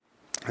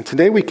And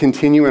today we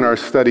continue in our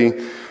study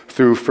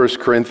through 1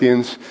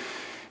 Corinthians.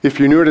 If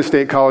you're newer to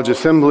State College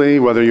Assembly,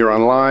 whether you're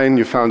online,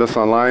 you found us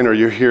online, or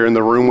you're here in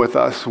the room with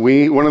us,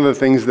 one of the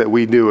things that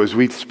we do is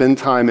we spend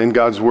time in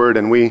God's Word,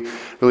 and we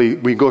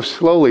go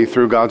slowly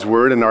through God's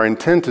Word, and our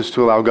intent is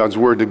to allow God's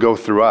Word to go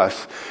through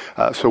us.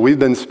 So we've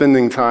been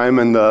spending time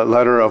in the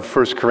letter of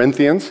 1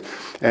 Corinthians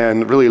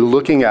and really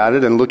looking at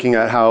it and looking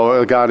at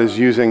how God is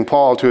using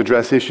Paul to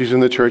address issues in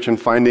the church and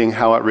finding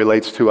how it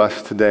relates to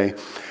us today.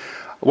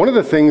 One of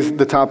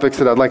the topics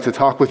that I'd like to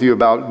talk with you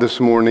about this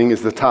morning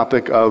is the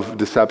topic of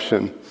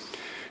deception.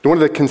 One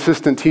of the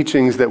consistent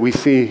teachings that we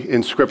see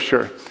in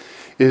Scripture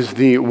is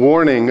the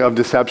warning of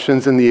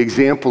deceptions and the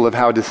example of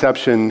how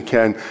deception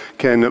can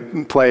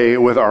play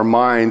with our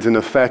minds and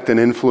affect and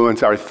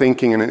influence our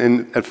thinking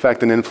and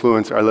affect and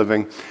influence our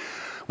living.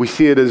 We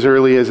see it as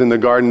early as in the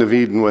Garden of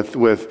Eden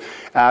with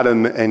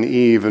Adam and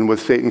Eve and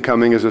with Satan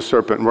coming as a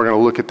serpent. And we're going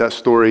to look at that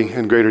story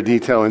in greater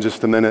detail in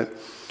just a minute.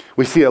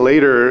 We see it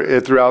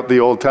later throughout the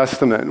Old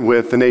Testament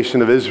with the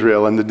nation of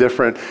Israel and the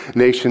different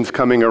nations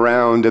coming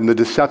around and the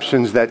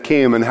deceptions that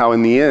came and how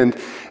in the end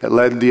it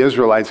led the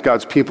Israelites,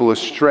 God's people,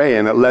 astray,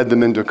 and it led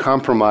them into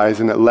compromise,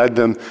 and it led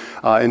them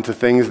into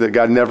things that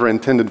God never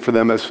intended for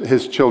them as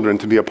his children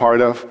to be a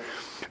part of.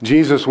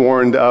 Jesus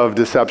warned of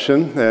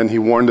deception, and he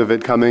warned of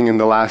it coming in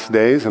the last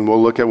days, and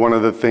we'll look at one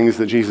of the things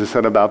that Jesus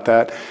said about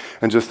that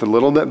in just a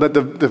little bit. But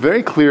the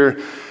very clear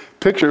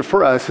picture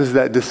for us is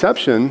that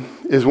deception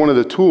is one of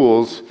the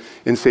tools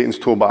in Satan's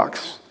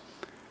toolbox.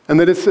 And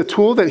that it's a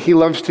tool that he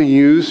loves to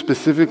use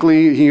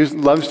specifically,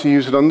 loves to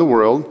use it on the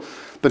world,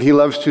 but he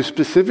loves to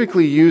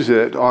specifically use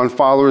it on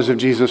followers of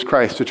Jesus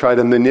Christ to try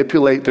to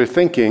manipulate their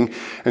thinking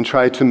and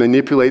try to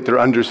manipulate their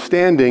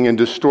understanding and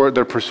distort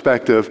their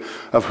perspective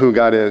of who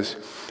God is.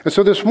 And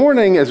so this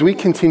morning, as we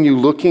continue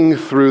looking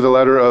through the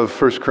letter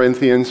of 1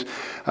 Corinthians,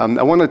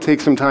 I want to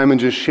take some time and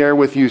just share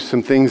with you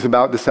some things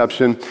about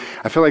deception.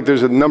 I feel like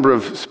there's a number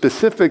of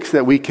specifics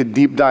that we could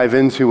deep dive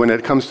into when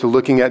it comes to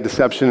looking at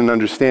deception and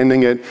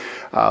understanding it.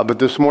 But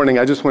this morning,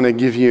 I just want to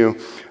give you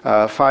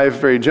 5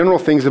 very general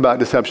things about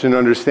deception and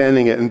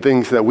understanding it, and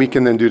things that we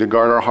can then do to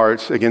guard our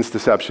hearts against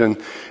deception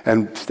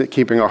and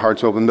keeping our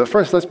hearts open. But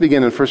first, let's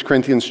begin in 1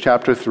 Corinthians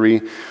chapter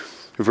 3,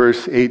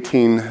 verse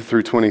 18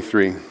 through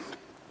 23.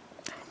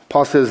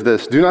 Paul says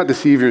this, "Do not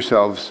deceive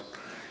yourselves.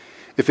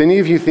 If any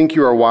of you think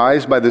you are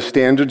wise by the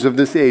standards of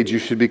this age, you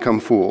should become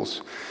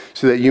fools,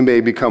 so that you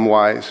may become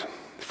wise.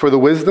 For the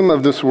wisdom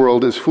of this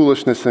world is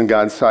foolishness in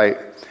God's sight.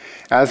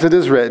 As it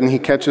is written, he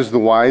catches the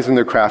wise in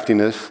their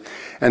craftiness.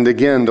 And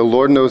again, the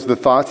Lord knows the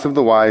thoughts of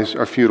the wise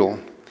are futile.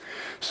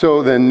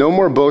 So then, no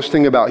more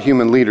boasting about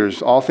human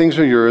leaders. All things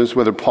are yours,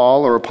 whether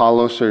Paul or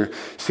Apollos or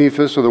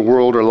Cephas or the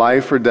world or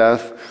life or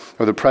death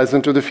or the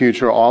present or the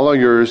future, all are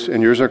yours,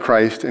 and yours are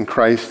Christ, and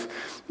Christ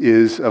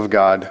is of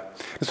God."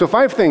 And so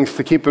 5 things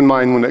to keep in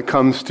mind when it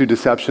comes to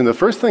deception. The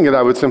first thing that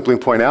I would simply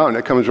point out, and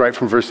it comes right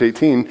from verse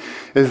 18,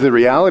 is the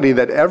reality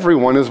that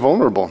everyone is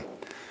vulnerable.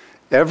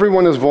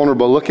 Everyone is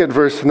vulnerable. Look at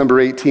verse number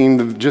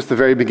 18, just the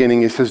very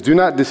beginning. It says, "Do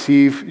not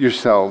deceive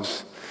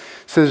yourselves."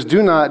 It says,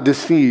 "Do not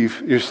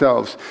deceive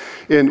yourselves."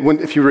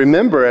 And if you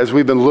remember, as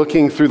we've been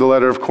looking through the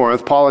letter of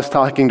Corinth, Paul is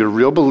talking to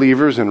real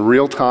believers in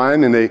real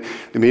time, and they're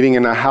meeting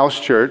in a house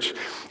church.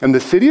 And the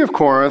city of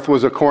Corinth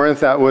was a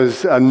Corinth that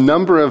was a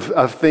number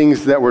of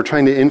things that were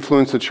trying to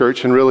influence the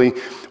church and really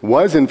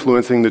was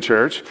influencing the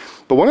church.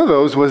 But one of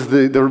those was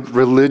the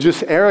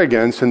religious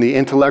arrogance and the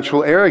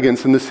intellectual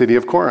arrogance in the city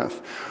of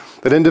Corinth.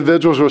 That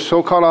individuals were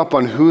so caught up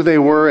on who they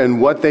were and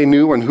what they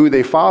knew and who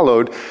they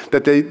followed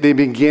that they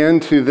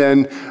began to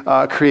then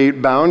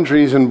create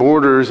boundaries and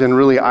borders and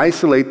really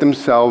isolate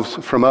themselves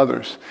from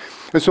others.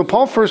 And so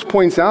Paul first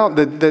points out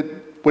that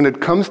when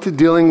it comes to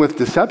dealing with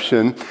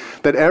deception,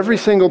 that every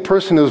single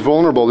person is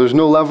vulnerable. There's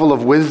no level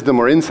of wisdom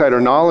or insight or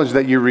knowledge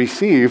that you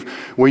receive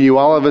where you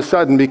all of a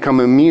sudden become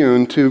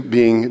immune to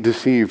being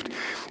deceived.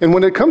 And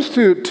when it comes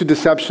to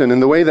deception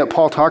and the way that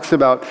Paul talks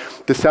about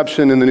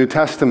deception in the New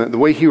Testament, the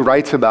way he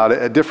writes about it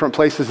at different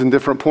places and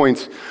different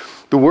points,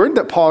 the word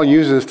that Paul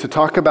uses to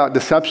talk about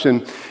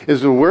deception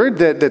is a word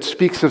that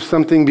speaks of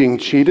something being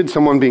cheated,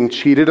 someone being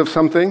cheated of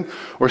something,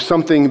 or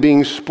something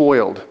being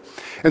spoiled.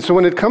 And so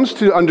when it comes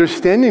to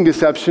understanding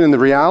deception and the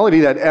reality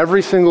that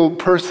every single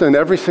person,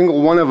 every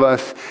single one of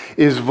us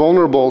is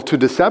vulnerable to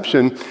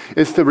deception,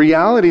 it's the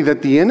reality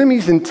that the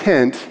enemy's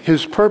intent,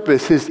 his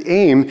purpose, his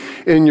aim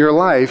in your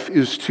life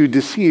is to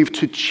deceive,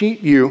 to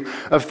cheat you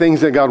of things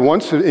that God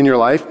wants in your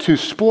life, to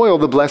spoil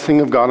the blessing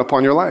of God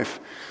upon your life.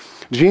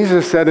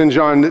 Jesus said in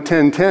John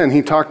 10:10,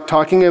 he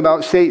talking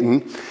about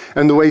Satan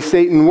and the way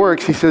Satan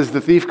works, he says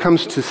the thief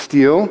comes to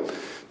steal,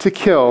 to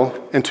kill,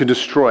 and to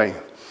destroy.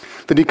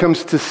 That he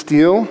comes to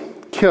steal,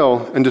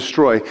 kill, and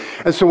destroy.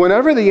 And so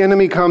whenever the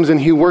enemy comes and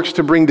he works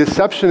to bring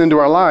deception into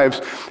our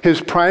lives,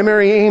 his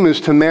primary aim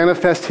is to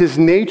manifest his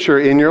nature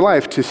in your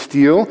life, to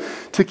steal,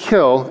 to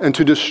kill, and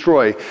to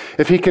destroy.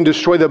 If he can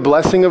destroy the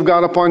blessing of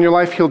God upon your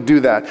life, he'll do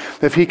that.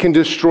 If he can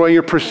destroy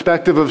your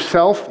perspective of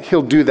self,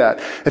 he'll do that.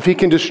 If he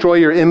can destroy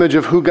your image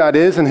of who God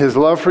is and his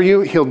love for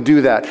you, he'll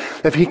do that.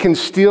 If he can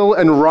steal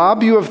and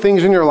rob you of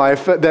things in your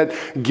life, that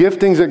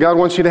giftings that God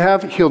wants you to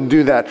have, he'll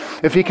do that.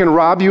 If he can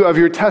rob you of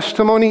your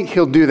testimony,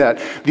 he'll do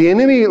that. The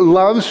enemy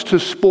loves to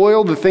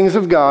spoil the things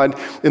of God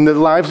in the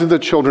lives of the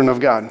children of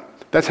God.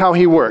 That's how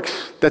he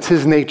works. That's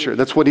his nature.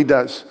 That's what he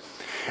does.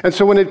 And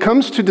so when it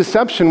comes to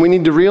deception, we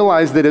need to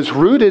realize that it's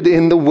rooted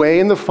in the way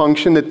and the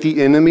function that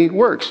the enemy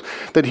works.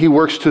 That he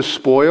works to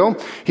spoil,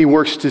 he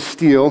works to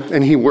steal,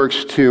 and he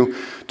works to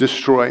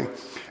destroy.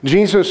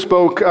 Jesus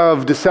spoke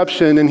of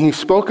deception, and he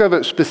spoke of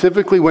it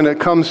specifically when it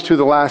comes to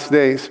the last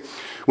days.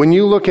 When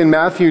you look in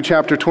Matthew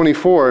chapter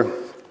 24,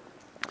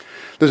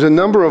 there's a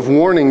number of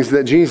warnings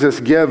that Jesus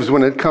gives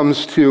when it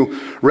comes to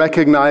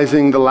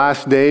recognizing the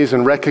last days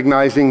and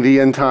recognizing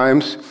the end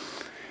times.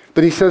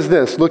 But he says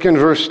this, look in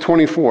verse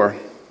 24.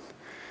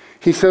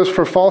 He says,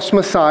 "For false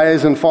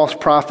messiahs and false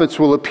prophets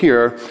will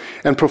appear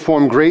and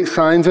perform great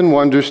signs and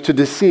wonders to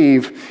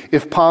deceive,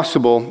 if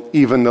possible,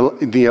 even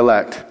the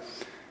elect."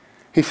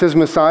 He says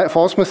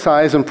false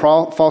messiahs and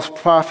false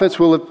prophets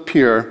will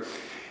appear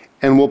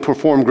and will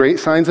perform great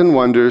signs and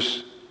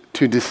wonders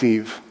to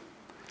deceive.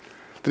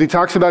 That he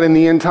talks about in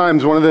the end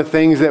times, one of the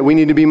things that we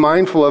need to be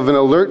mindful of and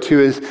alert to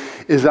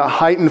is a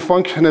heightened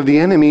function of the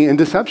enemy in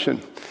deception.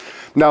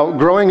 Now,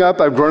 growing up,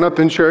 I've grown up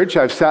in church.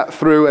 I've sat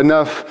through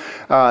enough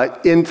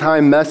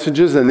end-time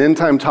messages and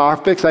end-time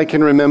topics. I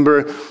can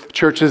remember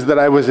churches that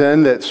I was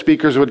in that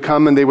speakers would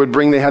come and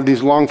they had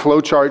these long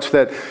flow charts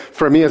that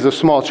for me as a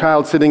small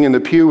child sitting in the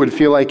pew would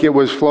feel like it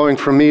was flowing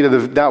from me to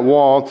that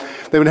wall.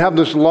 They would have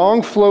this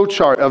long flow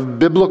chart of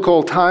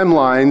biblical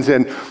timelines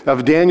and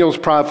of Daniel's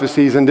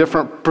prophecies and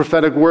different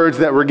prophetic words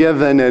that were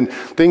given and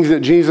things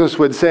that Jesus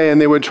would say. And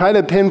they would try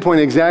to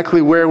pinpoint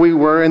exactly where we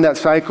were in that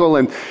cycle.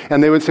 And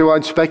they would say, well,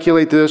 I'd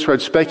speculate this or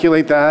I'd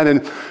speculate that.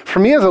 And for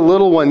me as a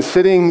little one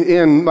sitting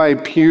in my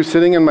pew,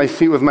 sitting in my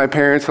seat with my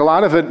parents, a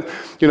lot of it,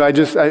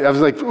 I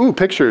was like, ooh,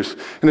 pictures.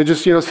 And I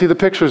just, see the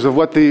pictures of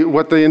what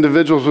the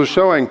individuals were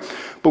showing.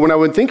 But when I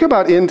would think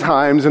about end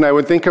times and I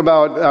would think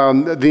about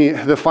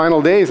the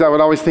final days, I would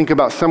always think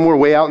about somewhere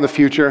way out in the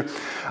future.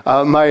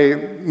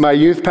 My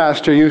youth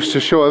pastor used to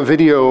show a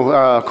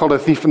video called A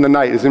Thief in the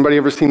Night. Has anybody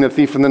ever seen A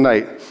Thief in the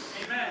Night?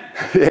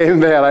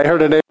 Amen. I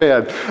heard an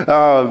amen.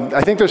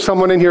 I think there's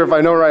someone in here, if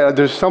I know right,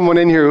 there's someone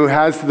in here who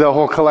has the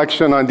whole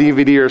collection on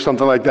DVD or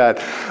something like that.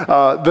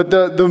 But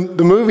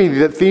the movie,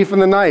 The Thief in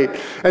the Night,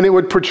 and it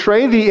would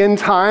portray the end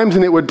times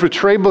and it would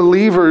portray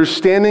believers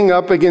standing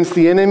up against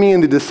the enemy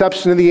and the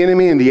deception of the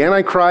enemy and the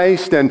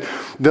Antichrist and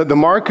the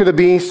mark of the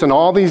beast and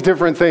all these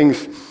different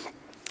things.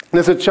 And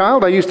as a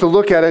child, I used to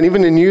look at it, and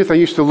even in youth, I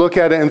used to look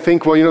at it and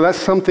think, well, that's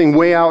something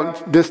way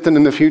out distant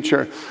in the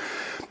future.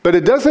 But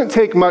it doesn't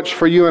take much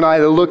for you and I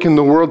to look in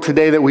the world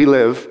today that we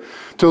live,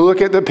 to look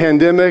at the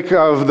pandemic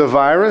of the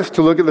virus,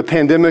 to look at the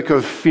pandemic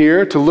of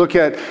fear, to look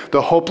at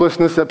the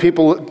hopelessness that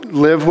people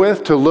live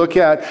with, to look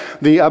at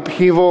the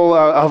upheaval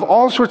of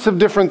all sorts of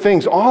different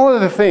things. All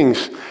of the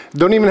things,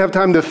 don't even have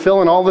time to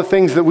fill in all the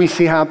things that we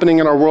see happening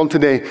in our world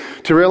today,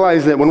 to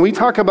realize that when we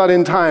talk about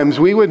end times,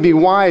 we would be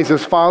wise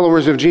as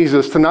followers of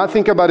Jesus to not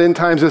think about end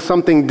times as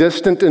something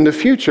distant in the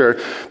future,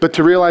 but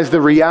to realize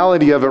the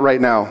reality of it right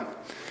now.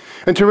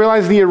 And to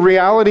realize the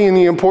reality and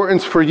the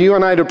importance for you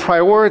and I to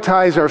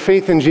prioritize our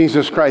faith in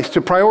Jesus Christ,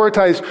 to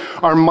prioritize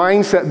our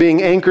mindset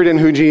being anchored in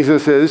who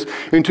Jesus is,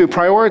 and to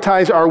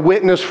prioritize our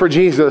witness for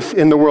Jesus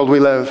in the world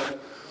we live.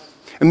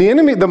 And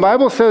the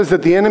Bible says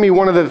that the enemy,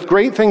 one of the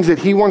great things that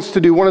he wants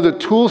to do, one of the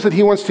tools that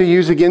he wants to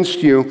use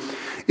against you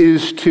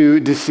is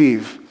to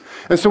deceive.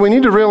 And so we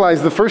need to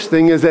realize the first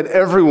thing is that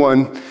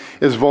everyone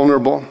is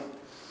vulnerable.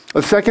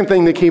 The second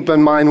thing to keep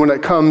in mind when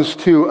it comes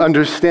to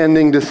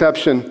understanding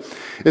deception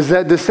is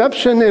that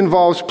deception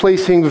involves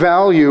placing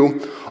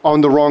value on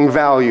the wrong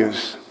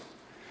values.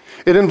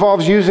 It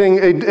involves using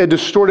a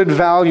distorted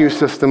value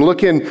system.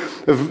 Look in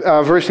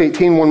verse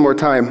 18 one more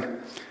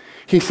time.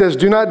 He says,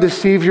 "Do not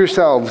deceive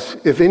yourselves.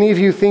 If any of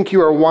you think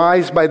you are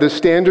wise by the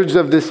standards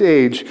of this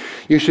age,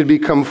 you should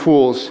become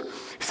fools."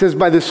 He says,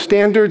 by the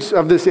standards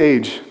of this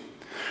age,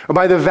 or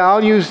by the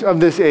values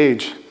of this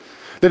age.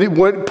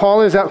 What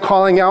Paul is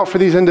calling out for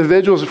these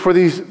individuals, for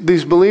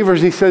these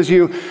believers, he says,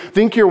 you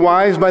think you're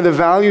wise by the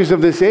values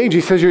of this age.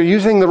 He says you're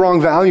using the wrong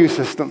value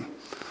system.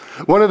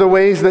 One of the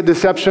ways that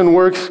deception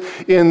works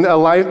in the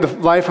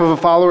life of a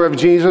follower of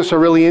Jesus, or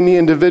really any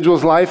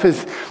individual's life,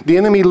 is the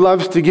enemy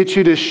loves to get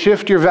you to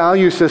shift your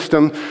value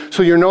system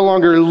so you're no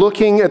longer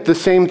looking at the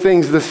same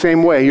things the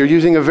same way. You're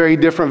using a very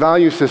different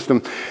value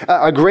system.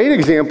 A great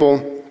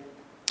example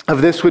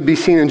of this would be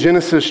seen in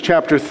Genesis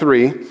chapter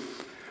 3.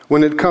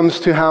 When it comes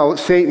to how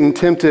Satan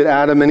tempted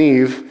Adam and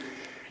Eve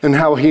and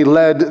how he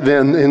led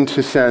them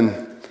into sin.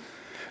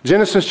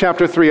 Genesis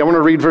chapter 3, I want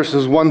to read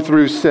verses 1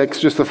 through 6,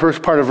 just the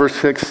first part of verse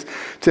 6,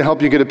 to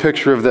help you get a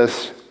picture of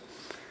this. It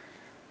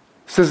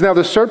says, "Now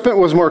the serpent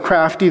was more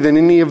crafty than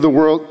any of the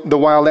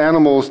wild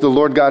animals the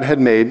Lord God had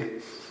made.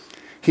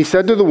 He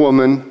said to the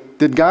woman,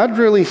 'Did God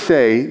really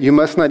say you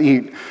must not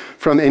eat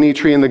from any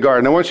tree in the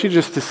garden?'" I want you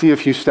just to see a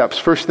few steps.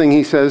 First thing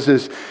he says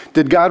is,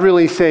 did God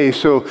really say?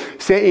 So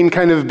Satan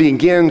kind of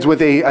begins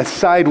with a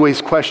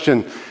sideways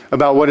question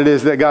about what it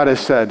is that God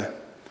has said.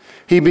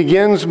 He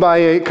begins by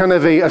a kind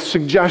of a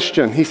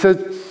suggestion. He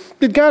said,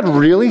 did God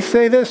really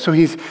say this? So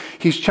he's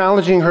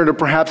challenging her to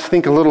perhaps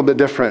think a little bit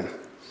different.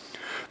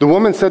 The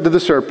woman said to the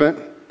serpent,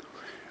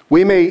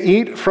 "We may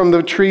eat from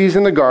the trees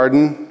in the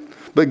garden,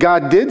 but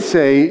God did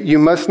say, you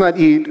must not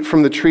eat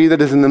from the tree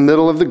that is in the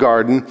middle of the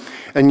garden,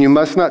 and you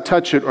must not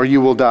touch it or you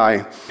will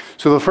die."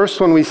 So the first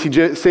one we see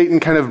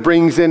Satan kind of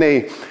brings in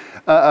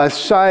a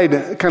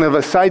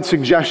side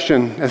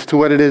suggestion as to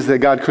what it is that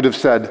God could have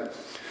said.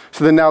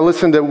 So then now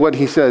listen to what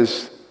he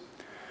says.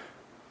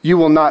 "You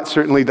will not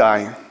certainly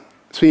die."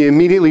 So he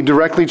immediately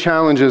directly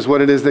challenges what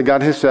it is that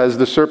God has said.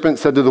 The serpent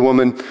said to the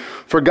woman,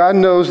 "For God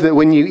knows that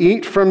when you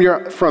eat from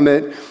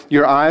it,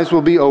 your eyes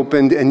will be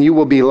opened and you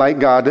will be like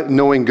God,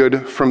 knowing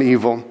good from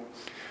evil."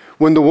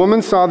 When the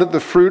woman saw that the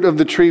fruit of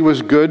the tree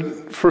was good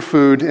for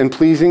food and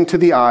pleasing to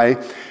the eye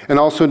and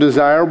also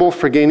desirable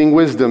for gaining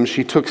wisdom,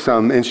 she took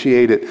some and she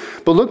ate it.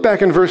 But look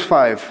back in verse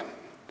 5.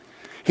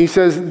 He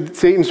says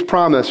Satan's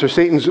promise or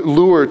Satan's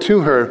lure to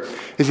her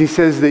is he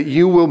says that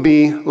you will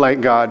be like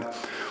God.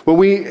 What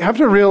we have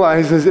to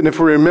realize is that if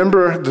we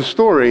remember the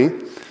story,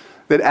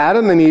 that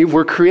Adam and Eve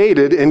were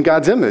created in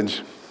God's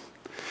image.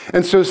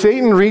 And so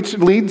Satan leads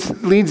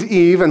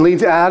Eve and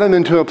leads Adam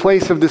into a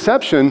place of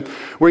deception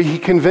where he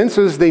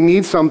convinces they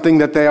need something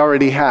that they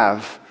already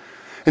have.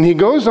 And he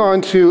goes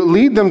on to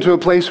lead them to a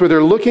place where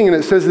they're looking, and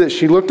it says that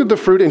she looked at the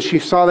fruit and she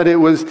saw that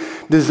it was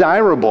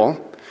desirable,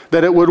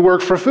 that it would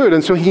work for food.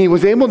 And so he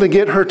was able to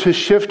get her to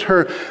shift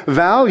her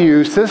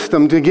value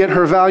system, to get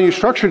her value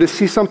structure to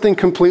see something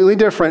completely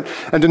different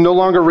and to no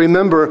longer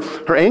remember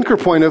her anchor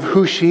point of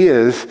who she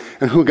is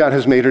and who God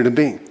has made her to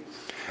be.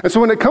 And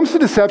so when it comes to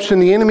deception,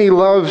 the enemy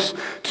loves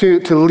to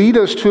lead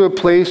us to a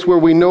place where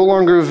we no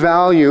longer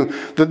value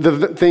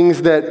the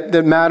things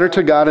that matter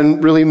to God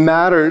and really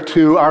matter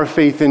to our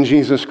faith in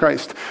Jesus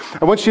Christ.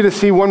 I want you to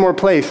see one more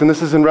place, and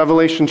this is in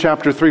Revelation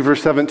chapter 3,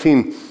 verse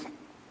 17.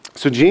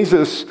 So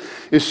Jesus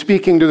is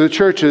speaking to the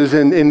churches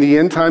in the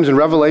end times in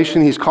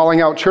Revelation. He's calling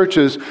out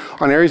churches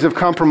on areas of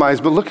compromise.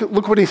 But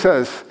look what he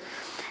says.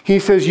 He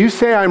says, "You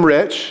say I'm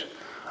rich,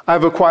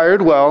 I've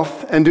acquired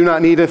wealth, and do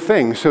not need a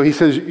thing." So he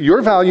says,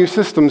 your value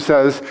system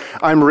says,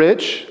 I'm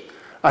rich,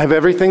 I have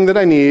everything that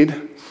I need,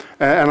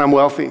 and I'm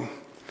wealthy.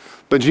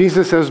 But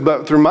Jesus says,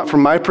 but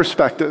from my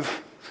perspective,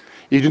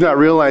 you do not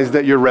realize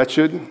that you're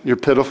wretched, you're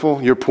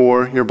pitiful, you're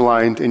poor, you're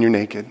blind, and you're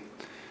naked.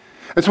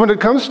 And so when it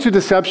comes to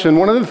deception,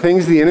 one of the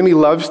things the enemy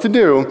loves to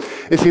do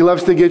is he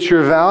loves to get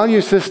your value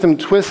system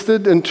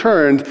twisted and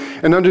turned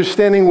and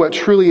understanding what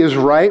truly is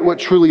right, what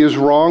truly is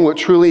wrong, what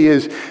truly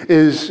is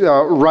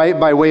right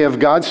by way of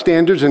God's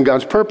standards and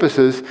God's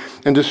purposes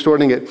and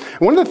distorting it.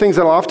 And one of the things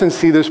that I'll often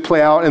see this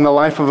play out in the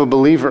life of a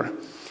believer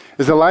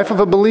is the life of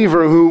a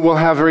believer who will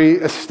have very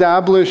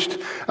established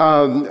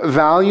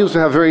values,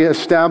 have very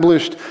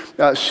established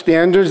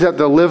standards that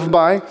they'll live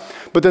by.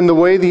 But then the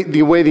way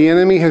the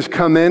enemy has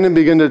come in and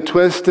begin to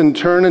twist and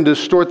turn and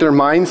distort their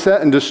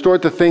mindset and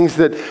distort the things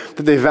that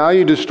they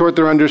value, distort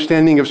their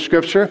understanding of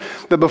Scripture,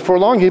 that before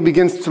long he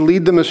begins to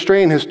lead them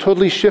astray and has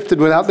totally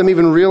shifted without them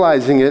even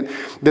realizing it,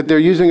 that they're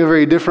using a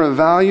very different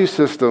value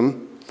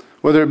system,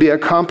 whether it be a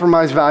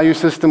compromised value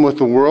system with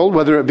the world,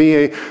 whether it be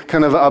a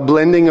kind of a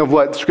blending of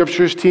what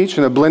Scriptures teach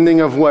and a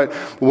blending of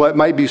what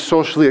might be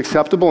socially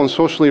acceptable and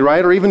socially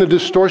right, or even a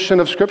distortion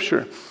of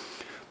Scripture.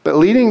 But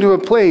leading to a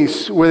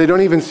place where they don't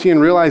even see and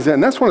realize that.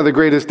 And that's one of the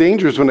greatest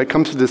dangers when it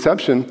comes to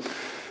deception,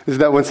 is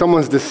that when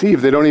someone's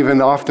deceived, they don't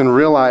even often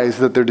realize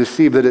that they're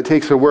deceived, that it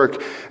takes a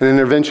work and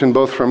intervention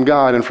both from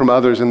God and from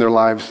others in their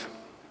lives.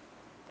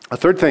 A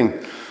third thing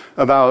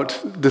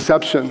about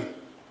deception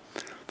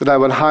that I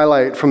would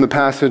highlight from the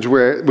passage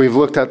where we've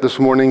looked at this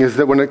morning is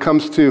that when it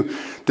comes to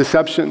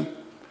deception,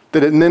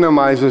 that it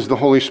minimizes the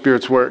Holy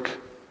Spirit's work.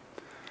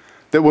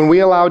 That when we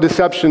allow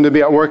deception to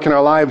be at work in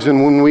our lives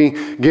and when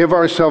we give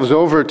ourselves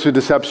over to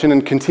deception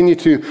and continue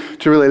to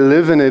really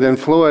live in it and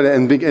flow it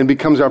and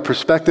becomes our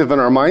perspective and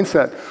our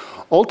mindset,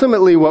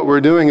 ultimately what we're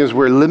doing is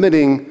we're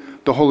limiting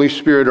the Holy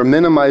Spirit or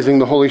minimizing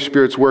the Holy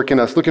Spirit's work in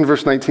us. Look in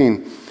verse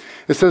 19.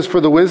 It says, "For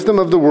the wisdom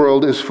of the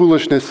world is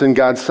foolishness in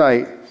God's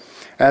sight.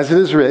 As it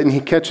is written, he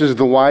catches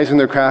the wise in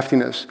their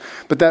craftiness."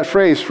 But that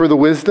phrase, "for the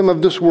wisdom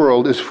of this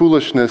world is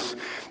foolishness,"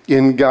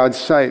 in God's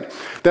sight.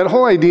 That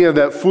whole idea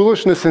that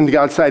foolishness in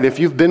God's sight, if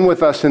you've been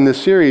with us in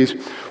this series,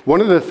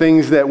 one of the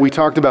things that we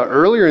talked about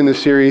earlier in the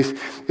series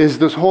is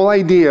this whole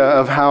idea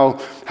of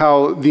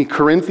how the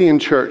Corinthian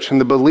church and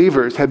the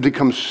believers had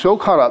become so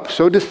caught up,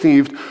 so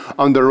deceived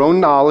on their own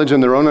knowledge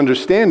and their own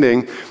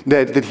understanding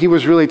that he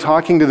was really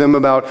talking to them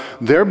about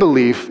their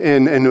belief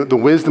in the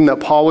wisdom that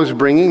Paul was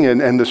bringing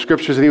and the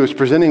scriptures that he was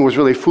presenting was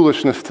really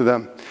foolishness to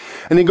them.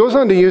 And he goes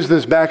on to use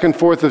this back and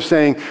forth of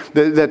saying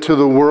that to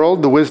the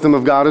world, the wisdom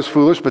of God is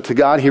foolish, but to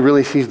God, he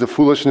really sees the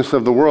foolishness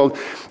of the world.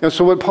 And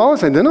so what Paul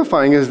is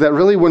identifying is that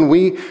really when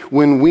we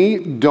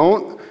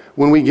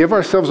give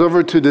ourselves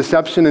over to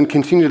deception and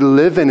continue to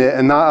live in it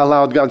and not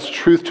allow God's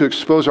truth to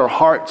expose our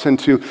hearts and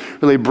to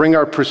really bring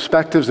our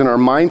perspectives and our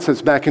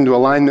mindsets back into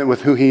alignment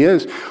with who he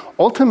is,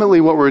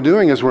 ultimately what we're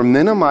doing is we're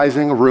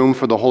minimizing room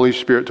for the Holy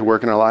Spirit to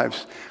work in our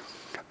lives.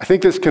 I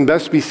think this can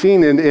best be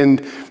seen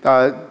in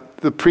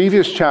the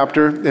previous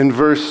chapter in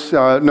verse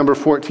number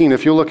 14.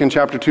 If you'll look in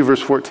chapter 2,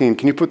 verse 14.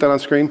 Can you put that on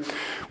screen?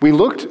 We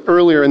looked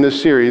earlier in this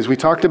series, we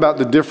talked about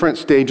the different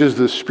stages,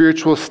 the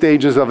spiritual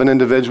stages of an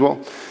individual.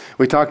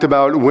 We talked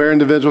about where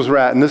individuals were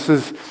at, and this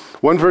is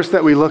one verse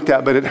that we looked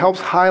at, but it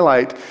helps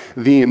highlight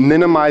the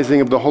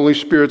minimizing of the Holy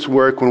Spirit's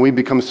work when we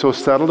become so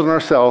settled in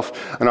ourselves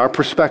and our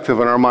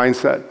perspective and our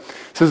mindset.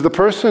 It says, the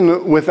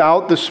person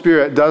without the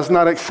Spirit does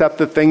not accept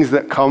the things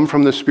that come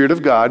from the Spirit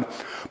of God,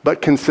 but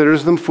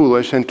considers them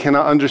foolish and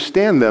cannot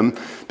understand them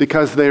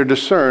because they are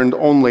discerned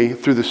only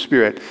through the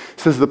Spirit. It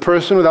says the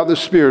person without the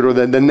Spirit, or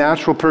the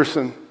natural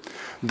person,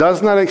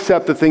 does not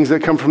accept the things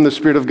that come from the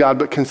Spirit of God,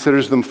 but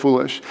considers them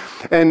foolish.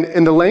 And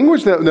in the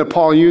language that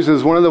Paul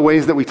uses, one of the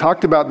ways that we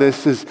talked about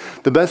this is,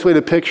 the best way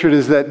to picture it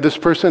is that this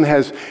person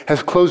has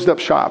closed up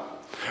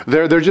shop.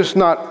 They're just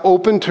not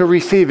open to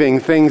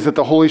receiving things that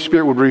the Holy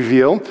Spirit would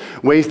reveal,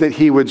 ways that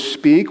he would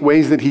speak,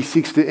 ways that he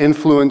seeks to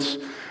influence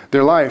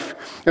their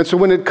life. And so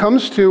when it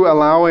comes to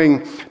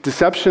allowing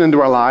deception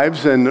into our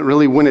lives, and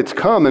really when it's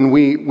come and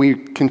we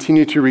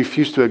continue to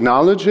refuse to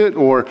acknowledge it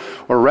or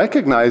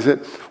recognize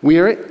it, we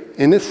are,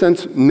 in a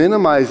sense,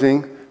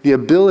 minimizing the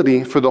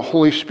ability for the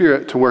Holy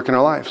Spirit to work in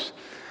our lives.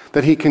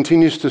 That he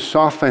continues to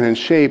soften and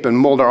shape and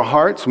mold our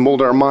hearts,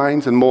 mold our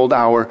minds, and mold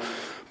our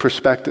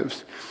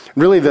perspectives.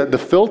 Really, the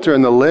filter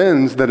and the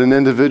lens that an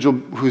individual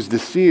who's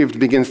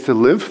deceived begins to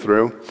live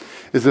through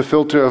is a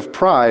filter of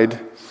pride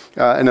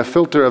and a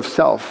filter of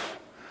self.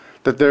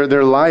 That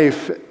their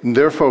life,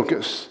 their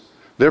focus,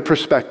 their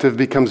perspective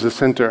becomes the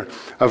center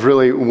of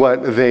really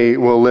what they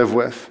will live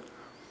with.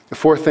 The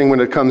fourth thing when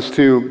it comes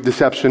to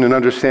deception and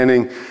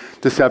understanding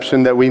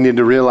deception that we need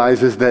to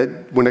realize is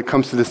that when it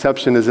comes to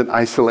deception is it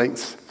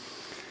isolates.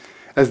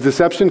 As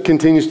deception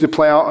continues to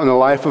play out in the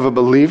life of a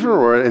believer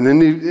or in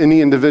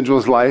any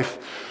individual's life,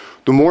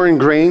 the more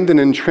ingrained and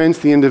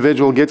entrenched the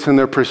individual gets in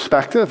their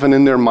perspective and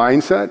in their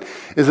mindset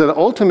is that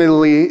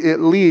ultimately it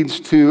leads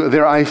to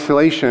their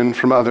isolation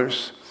from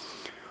others.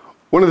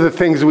 One of the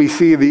things we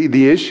see,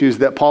 the issues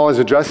that Paul is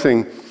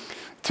addressing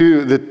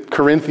to the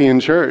Corinthian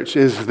church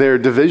is their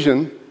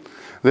division.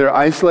 They're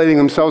isolating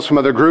themselves from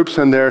other groups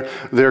and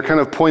they're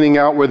kind of pointing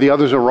out where the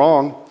others are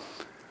wrong.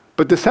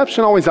 But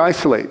deception always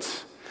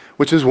isolates,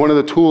 which is one of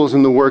the tools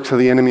in the works of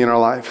the enemy in our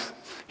lives.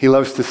 He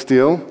loves to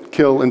steal,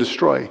 kill, and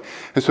destroy.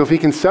 And so if he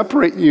can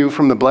separate you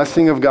from the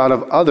blessing of God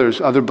of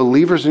others, other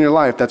believers in your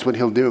life, that's what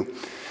he'll do.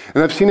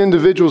 And I've seen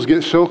individuals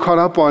get so caught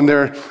up on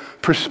their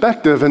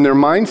perspective and their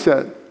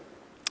mindset,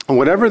 and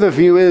whatever the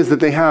view is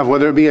that they have,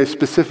 whether it be a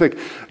specific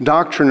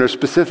doctrine or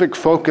specific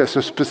focus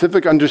or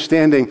specific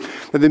understanding,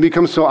 that they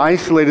become so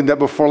isolated that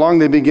before long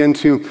they begin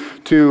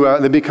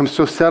they become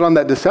so set on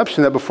that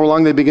deception that before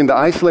long they begin to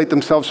isolate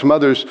themselves from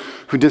others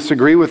who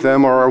disagree with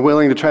them or are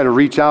willing to try to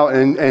reach out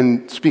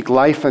and speak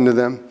life into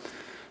them.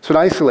 So it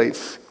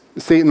isolates.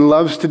 Satan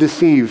loves to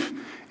deceive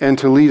and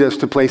to lead us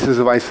to places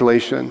of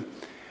isolation.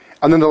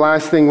 And then the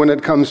last thing when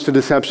it comes to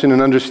deception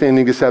and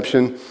understanding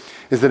deception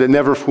is that it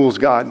never fools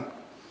God.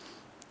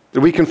 That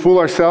we can fool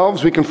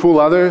ourselves, we can fool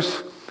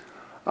others,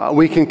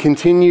 we can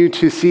continue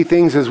to see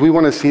things as we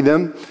want to see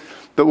them,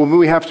 but what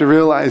we have to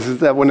realize is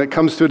that when it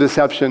comes to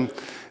deception,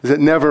 is it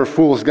never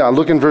fools God.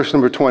 Look in verse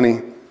number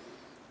 20.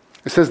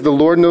 It says, the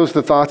Lord knows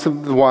the thoughts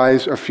of the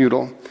wise are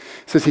futile.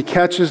 It says he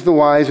catches the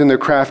wise in their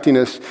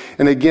craftiness,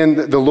 and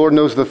again, the Lord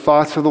knows the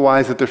thoughts of the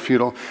wise that they're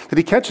futile. That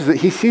he catches it,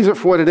 he sees it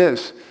for what it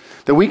is.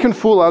 That we can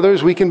fool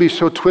others, we can be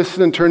so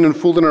twisted and turned and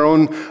fooled in our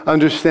own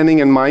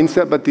understanding and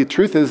mindset, but the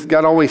truth is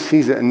God always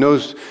sees it and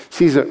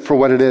sees it for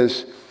what it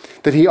is.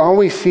 That he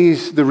always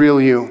sees the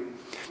real you.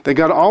 That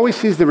God always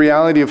sees the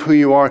reality of who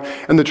you are.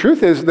 And the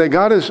truth is that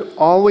God is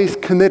always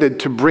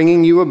committed to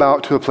bringing you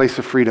about to a place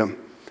of freedom.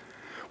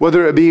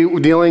 Whether it be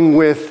dealing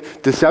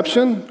with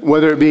deception,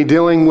 whether it be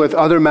dealing with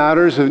other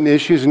matters and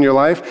issues in your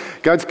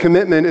life, God's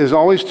commitment is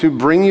always to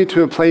bring you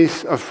to a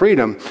place of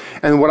freedom.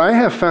 And what I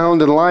have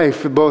found in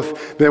life,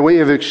 both by way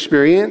of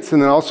experience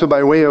and then also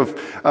by way of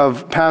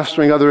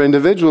pastoring other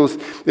individuals,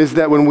 is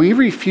that when we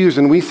refuse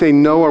and we say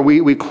no, or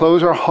we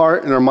close our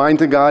heart and our mind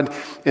to God,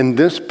 in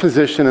this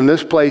position, in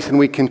this place, and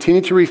we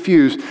continue to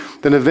refuse,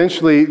 then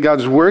eventually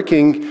God's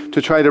working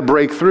to try to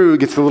break through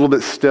gets a little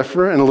bit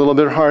stiffer and a little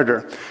bit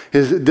harder.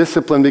 His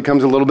discipline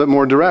becomes a little bit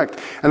more direct.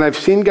 And I've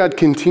seen God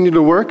continue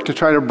to work to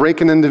try to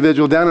break an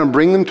individual down and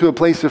bring them to a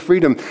place of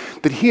freedom.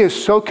 But he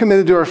is so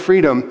committed to our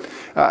freedom.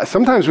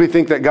 Sometimes we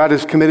think that God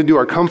is committed to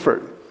our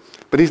comfort.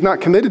 But he's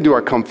not committed to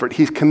our comfort.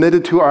 He's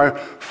committed to our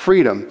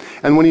freedom.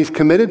 And when he's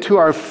committed to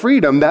our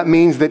freedom, that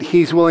means that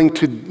he's willing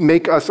to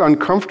make us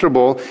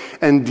uncomfortable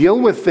and deal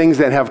with things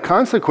that have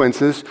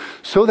consequences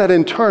so that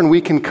in turn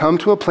we can come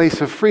to a place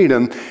of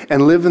freedom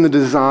and live in the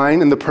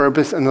design and the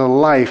purpose and the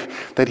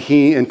life that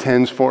he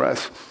intends for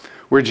us.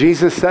 Where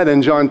Jesus said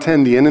in John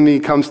 10, the enemy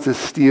comes to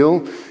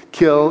steal,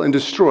 kill, and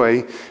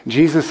destroy,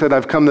 Jesus said,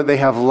 I've come that they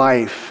have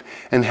life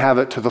and have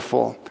it to the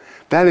full.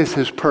 That is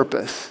his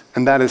purpose,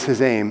 and that is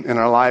his aim in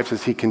our lives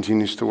as he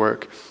continues to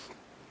work.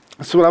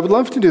 So what I would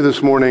love to do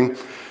this morning,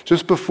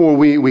 just before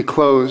we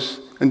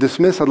close and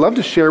dismiss, I'd love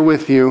to share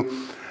with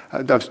you,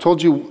 I've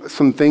told you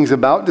some things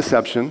about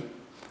deception,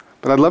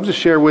 but I'd love to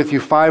share with you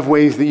 5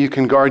 ways that you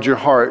can guard your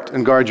heart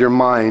and guard your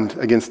mind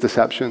against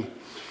deception.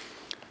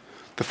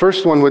 The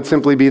first one would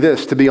simply be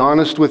this: to be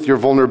honest with your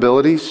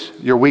vulnerabilities,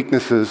 your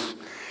weaknesses,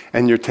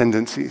 and your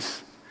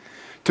tendencies.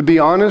 To be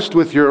honest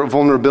with your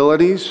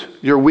vulnerabilities,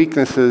 your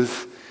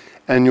weaknesses,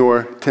 and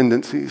your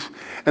tendencies.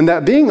 And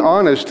that being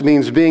honest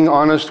means being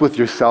honest with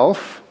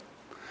yourself,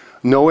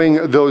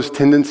 knowing those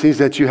tendencies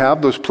that you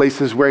have, those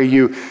places where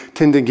you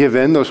tend to give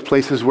in, those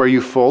places where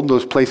you fold,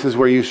 those places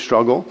where you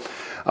struggle.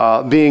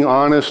 Being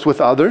honest with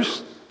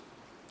others,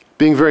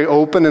 being very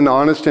open and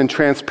honest and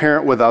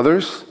transparent with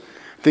others.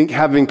 I think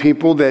having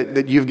people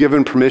that you've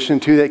given permission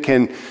to that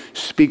can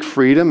speak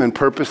freedom and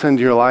purpose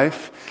into your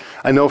life.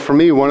 I know for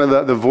me, one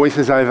of the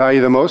voices I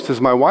value the most is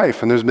my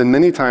wife. And there's been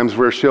many times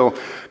where she'll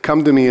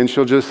come to me and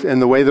she'll just, in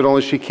the way that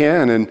only she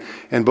can,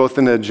 and both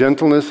in a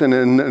gentleness and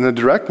in a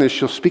directness,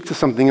 she'll speak to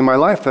something in my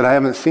life that I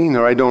haven't seen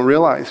or I don't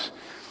realize.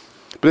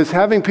 But it's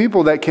having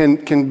people that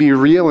can be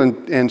real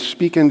and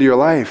speak into your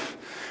life,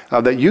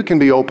 that you can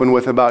be open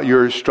with about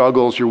your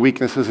struggles, your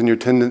weaknesses, and your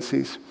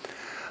tendencies.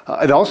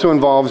 It also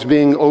involves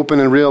being open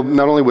and real,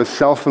 not only with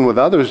self and with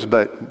others,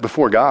 but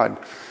before God.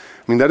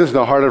 I mean, that is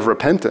the heart of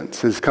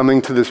repentance, is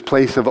coming to this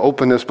place of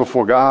openness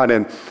before God.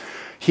 And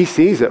he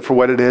sees it for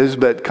what it is,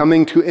 but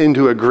coming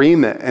into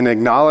agreement and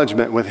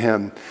acknowledgement with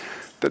him.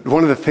 That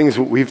one of the things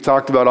we've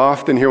talked about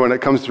often here when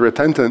it comes to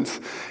repentance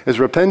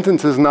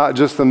is not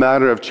just a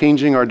matter of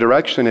changing our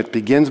direction. It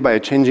begins by a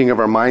changing of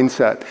our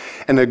mindset,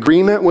 an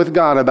agreement with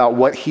God about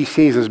what he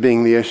sees as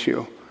being the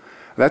issue.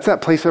 That's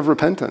that place of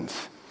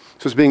repentance.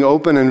 So it's being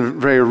open and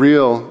very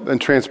real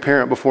and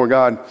transparent before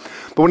God.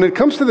 But when it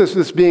comes to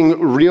this being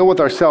real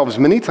with ourselves,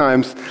 many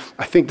times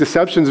I think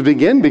deceptions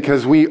begin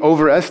because we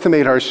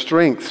overestimate our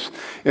strengths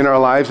in our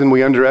lives and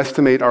we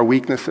underestimate our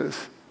weaknesses.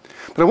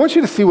 But I want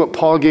you to see what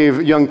Paul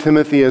gave young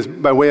Timothy as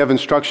by way of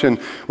instruction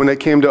when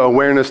it came to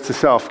awareness to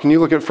self. Can you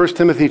look at 1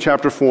 Timothy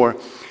chapter 4?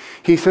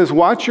 He says,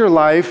 watch your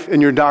life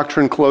and your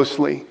doctrine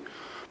closely.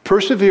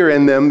 Persevere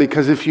in them,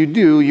 because if you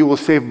do, you will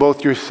save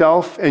both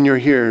yourself and your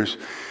hearers.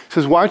 He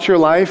says, watch your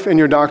life and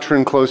your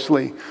doctrine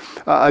closely.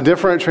 A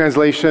different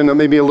translation,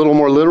 maybe a little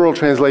more literal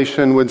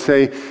translation would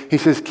say, he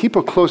says, keep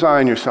a close eye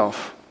on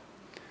yourself.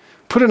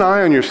 Put an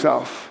eye on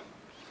yourself.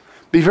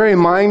 Be very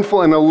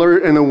mindful and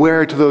alert and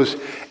aware to those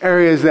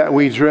areas that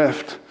we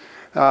drift.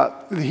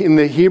 In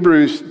the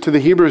Hebrews,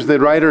 the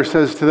writer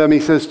says to them, he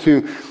says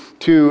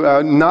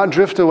to not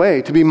drift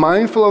away, to be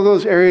mindful of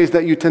those areas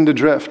that you tend to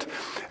drift.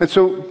 And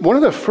so one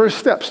of the first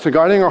steps to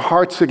guarding our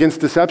hearts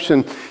against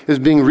deception is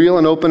being real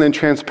and open and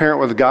transparent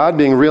with God,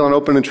 being real and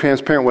open and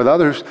transparent with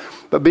others,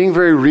 but being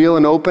very real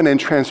and open and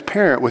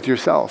transparent with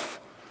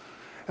yourself.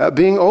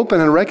 Being open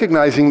and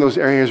recognizing those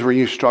areas where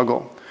you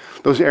struggle,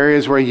 those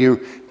areas where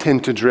you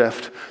tend to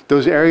drift,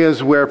 those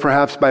areas where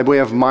perhaps by way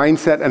of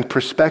mindset and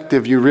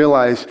perspective you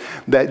realize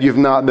that you've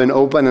not been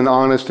open and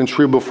honest and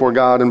true before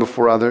God and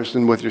before others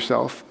and with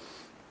yourself.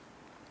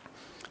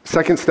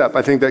 Second step,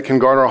 I think, that can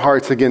guard our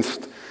hearts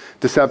against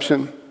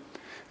deception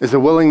is a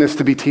willingness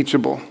to be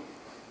teachable.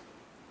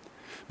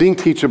 Being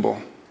teachable.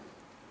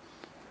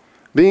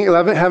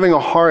 Having a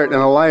heart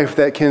and a life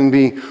that can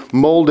be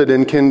molded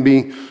and can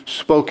be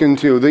spoken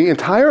to. The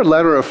entire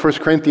letter of 1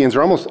 Corinthians,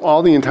 or almost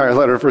all the entire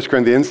letter of 1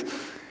 Corinthians,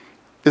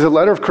 is a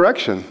letter of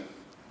correction.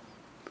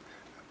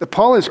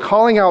 Paul is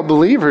calling out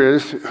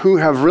believers who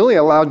have really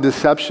allowed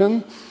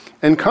deception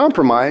and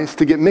compromise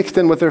to get mixed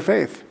in with their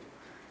faith.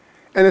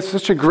 And it's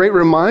such a great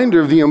reminder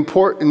of the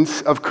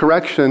importance of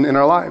correction in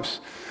our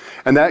lives.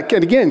 And that,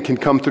 again, can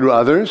come through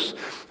others.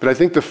 But I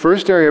think the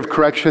first area of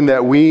correction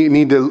that we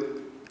need to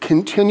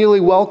continually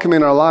welcome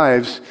in our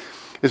lives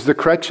is the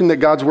correction that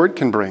God's word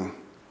can bring.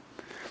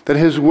 That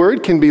his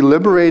word can be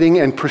liberating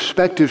and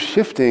perspective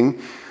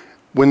shifting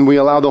when we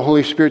allow the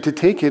Holy Spirit to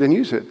take it and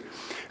use it.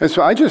 And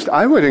so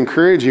I would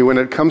encourage you when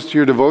it comes to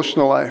your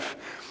devotional life,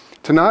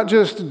 to not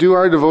just do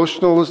our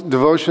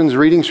devotions,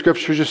 reading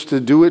scripture just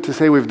to do it, to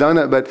say we've done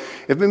it, but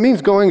if it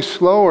means going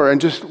slower and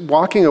just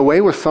walking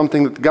away with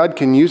something that God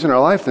can use in our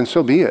life, then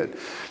so be it.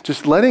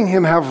 just letting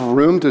him have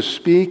room to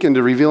speak and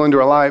to reveal into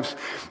our lives.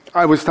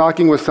 I was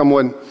talking with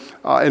someone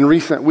in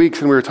recent weeks,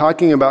 and we were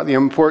talking about the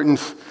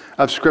importance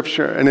of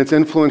Scripture and its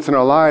influence in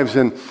our lives.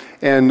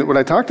 And what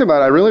I talked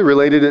about, I really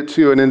related it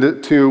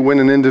to when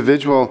an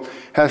individual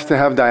has to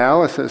have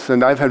dialysis.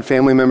 And I've had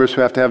family members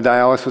who have to have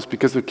dialysis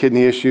because of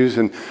kidney issues,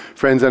 and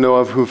friends I know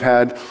of who've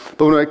had.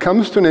 But when it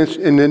comes to an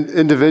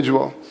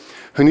individual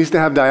who needs to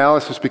have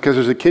dialysis because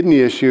there's a kidney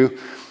issue,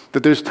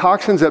 that there's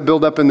toxins that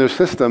build up in their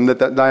system that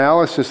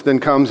dialysis then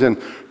comes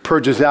and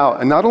purges out.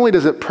 And not only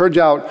does it purge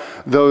out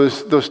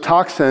those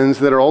toxins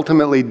that are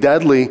ultimately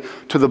deadly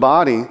to the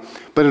body,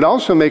 but it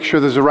also makes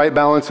sure there's a right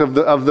balance of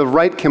the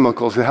right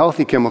chemicals, the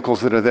healthy chemicals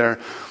that are there,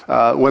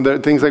 whether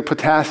things like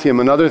potassium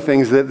and other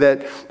things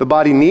that the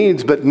body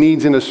needs, but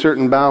needs in a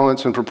certain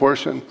balance and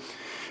proportion.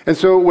 And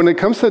so when it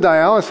comes to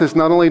dialysis,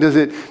 not only does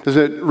it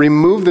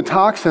remove the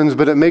toxins,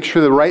 but it makes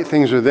sure the right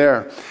things are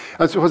there.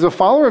 And so as a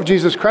follower of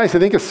Jesus Christ, I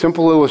think a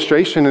simple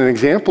illustration, an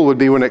example would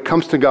be when it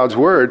comes to God's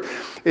Word,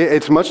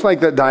 it's much like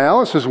that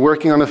dialysis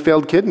working on a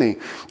failed kidney.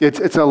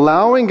 It's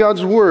allowing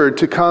God's Word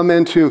to come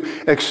and to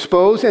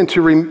expose and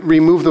to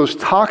remove those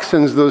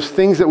toxins, those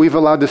things that we've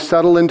allowed to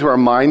settle into our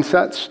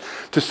mindsets,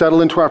 to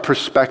settle into our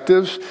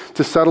perspectives,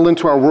 to settle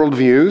into our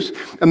worldviews,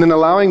 and then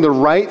allowing the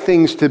right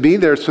things to be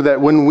there so that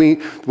when we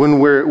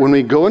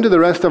go into the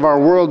rest of our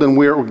world and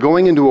we're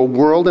going into a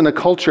world and a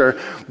culture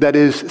that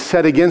is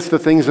set against the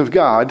things of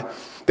God,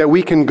 that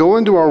we can go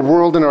into our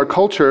world and our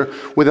culture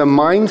with a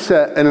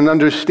mindset and an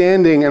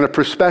understanding and a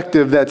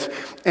perspective that's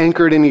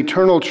anchored in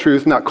eternal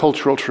truth, not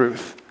cultural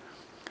truth.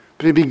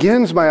 But it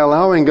begins by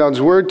allowing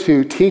God's Word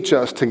to teach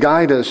us, to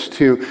guide us,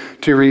 to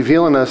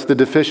reveal in us the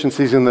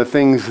deficiencies and the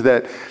things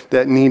that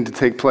need to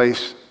take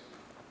place.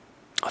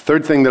 A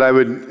third thing that I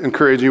would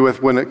encourage you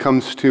with when it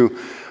comes to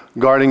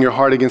guarding your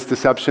heart against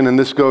deception, and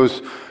this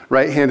goes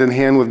right hand in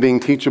hand with being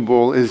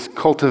teachable, is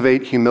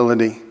cultivate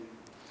humility.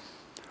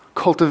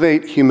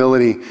 Cultivate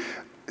humility.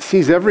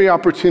 Seize every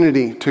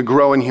opportunity to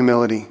grow in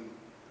humility.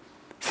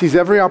 Seize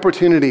every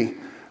opportunity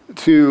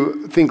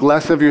to think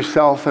less of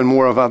yourself and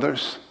more of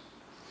others.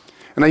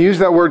 And I use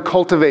that word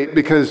cultivate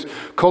because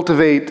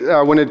cultivate,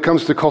 when it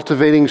comes to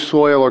cultivating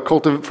soil or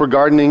for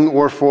gardening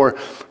or for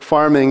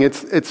farming,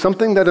 it's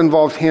something that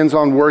involves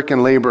hands-on work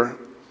and labor.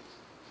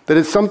 That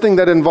it's something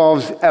that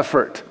involves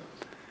effort.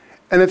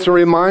 And it's a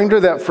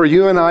reminder that for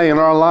you and I in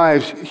our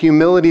lives,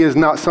 humility is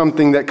not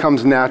something that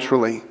comes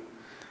naturally.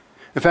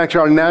 In fact,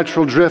 our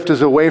natural drift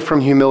is away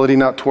from humility,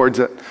 not towards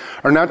it.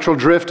 Our natural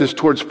drift is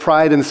towards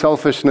pride and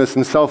selfishness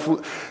and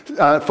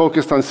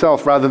focused on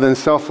self rather than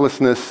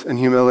selflessness and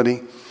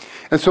humility.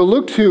 And so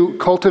look to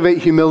cultivate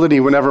humility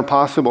whenever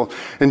possible.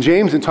 And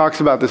James, it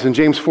talks about this in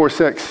James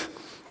 4:6.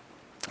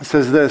 It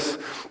says this,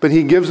 but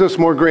he gives us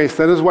more grace.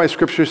 That is why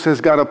Scripture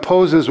says God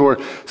opposes, or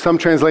some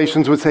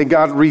translations would say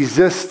God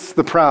resists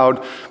the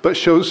proud, but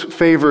shows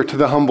favor to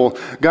the humble.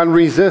 God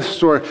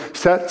resists or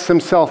sets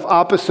himself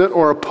opposite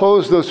or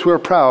oppose those who are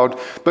proud,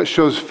 but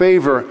shows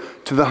favor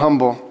to the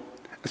humble.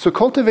 So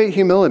cultivate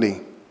humility.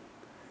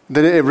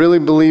 That I really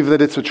believe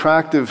that it's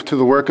attractive to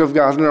the work of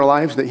God in our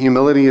lives, that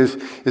humility is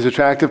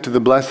attractive to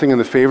the blessing and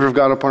the favor of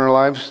God upon our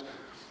lives.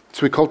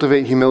 So we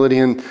cultivate humility.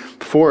 And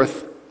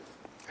fourth,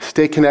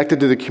 stay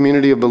connected to the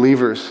community of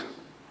believers.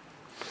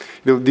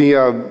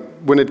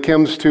 When it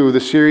comes to the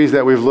series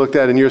that we've looked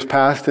at in years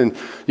past, and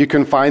you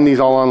can find these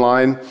all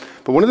online,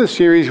 but one of the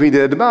series we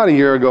did about a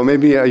year ago,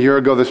 maybe a year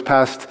ago this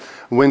past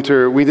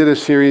winter, we did a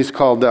series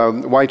called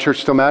Why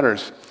Church Still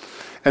Matters.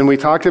 And we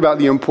talked about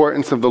the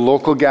importance of the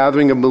local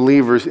gathering of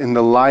believers in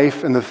the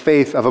life and the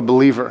faith of a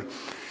believer.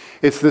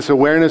 It's this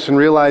awareness and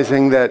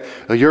realizing that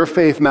your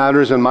faith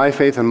matters and my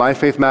faith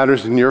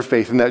matters in your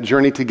faith, and that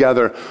journey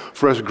together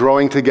for us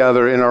growing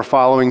together in our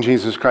following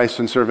Jesus Christ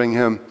and serving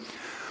him.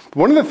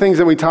 One of the things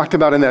that we talked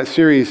about in that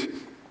series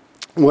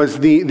was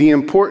the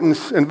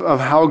importance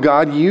of how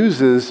God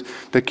uses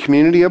the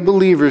community of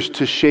believers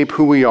to shape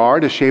who we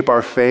are, to shape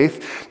our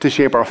faith, to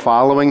shape our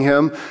following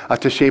him,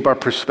 to shape our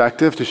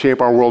perspective, to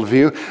shape our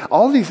worldview.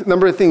 All these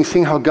number of things,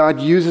 seeing how God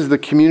uses the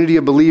community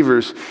of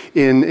believers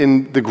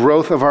in the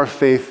growth of our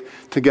faith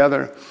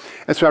together.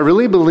 And so I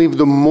really believe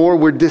the more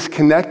we're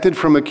disconnected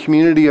from a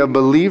community of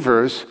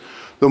believers,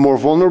 the more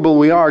vulnerable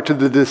we are to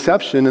the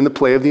deception and the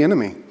play of the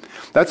enemy.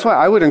 That's why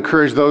I would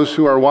encourage those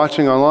who are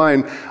watching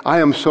online. I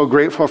am so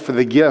grateful for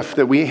the gift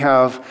that we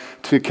have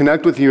to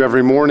connect with you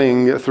every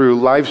morning through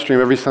live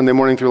stream, every Sunday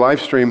morning through live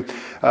stream,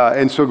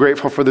 and so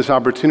grateful for this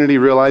opportunity,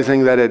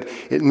 realizing that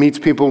it meets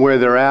people where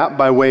they're at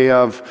by way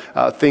of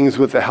things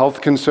with the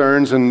health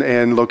concerns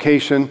and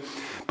location.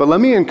 But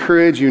let me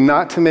encourage you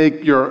not to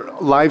make your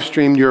live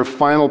stream your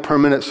final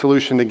permanent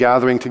solution to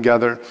gathering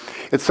together.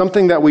 It's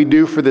something that we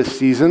do for this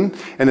season,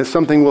 and it's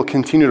something we'll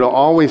continue to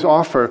always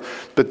offer.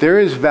 But there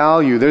is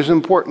value, there's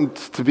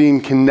importance to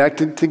being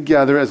connected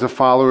together as the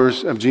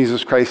followers of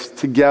Jesus Christ,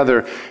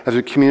 together as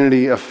a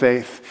community of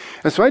faith.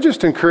 And so I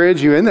just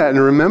encourage you in that, and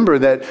remember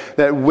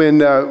that when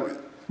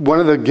one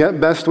of the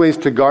best ways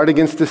to guard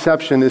against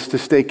deception is to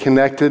stay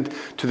connected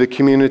to the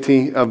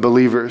community of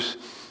believers.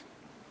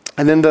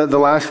 And then the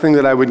last thing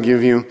that I would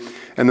give you,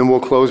 and then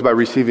we'll close by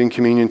receiving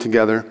communion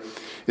together,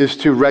 is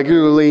to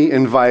regularly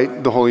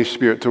invite the Holy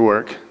Spirit to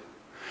work.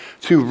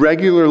 To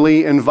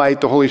regularly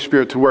invite the Holy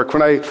Spirit to work.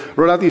 When I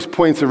wrote out these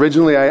points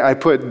originally, I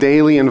put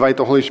daily invite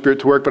the Holy Spirit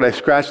to work, but I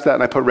scratched that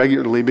and I put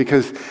regularly,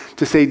 because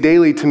to say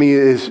daily to me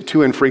is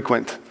too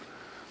infrequent.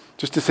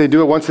 Just to say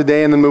do it once a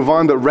day and then move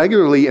on, but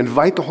regularly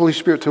invite the Holy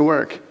Spirit to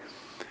work.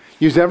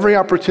 Use every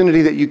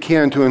opportunity that you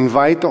can to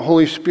invite the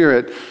Holy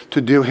Spirit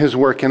to do His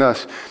work in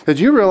us. Did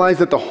you realize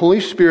that the Holy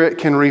Spirit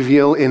can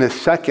reveal in a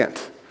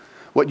second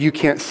what you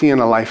can't see in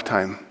a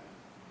lifetime?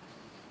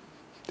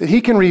 That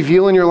He can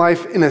reveal in your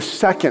life in a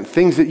second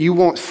things that you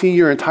won't see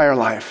your entire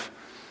life.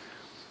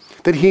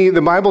 That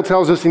the Bible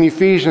tells us in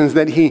Ephesians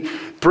that He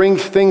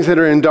brings things that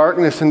are in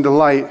darkness into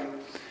light.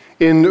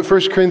 In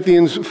 1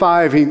 Corinthians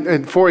 5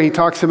 and 4, he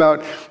talks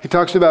about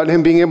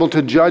Him being able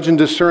to judge and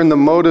discern the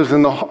motives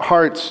and the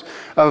hearts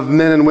of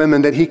men and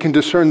women, that He can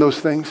discern those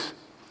things.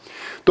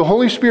 The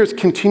Holy Spirit's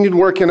continued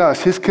work in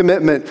us, His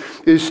commitment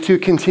is to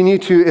continue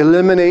to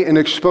eliminate and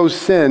expose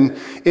sin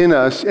in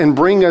us and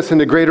bring us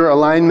into greater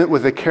alignment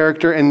with the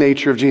character and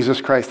nature of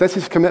Jesus Christ. That's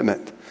His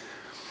commitment.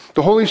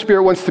 The Holy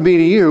Spirit wants to be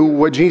to you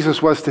what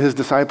Jesus was to His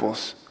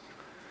disciples.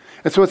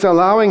 And so it's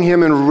allowing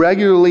Him and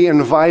regularly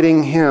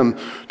inviting Him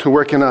to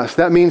work in us.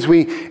 That means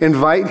we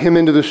invite Him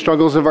into the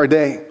struggles of our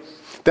day.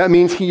 That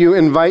means you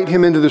invite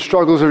Him into the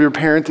struggles of your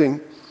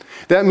parenting.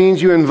 That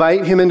means you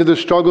invite Him into the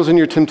struggles and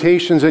your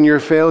temptations and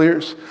your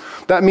failures.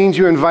 That means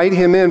you invite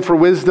Him in for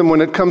wisdom when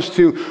it comes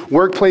to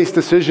workplace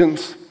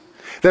decisions.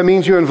 That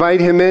means you invite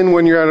Him in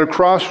when you're at a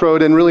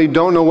crossroad and really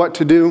don't know what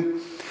to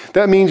do.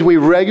 That means we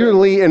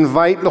regularly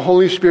invite the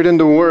Holy Spirit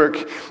into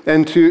work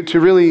and to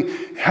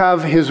really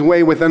have His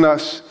way within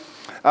us.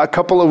 A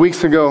couple of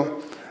weeks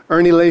ago,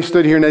 Ernie Lay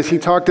stood here, and as he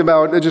talked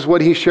about just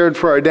what he shared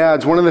for our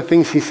dads, one of the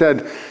things he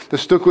said that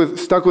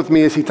stuck with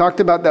me is he talked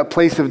about that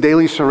place of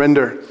daily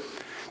surrender.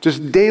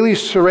 Just daily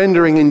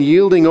surrendering and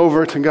yielding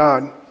over to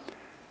God.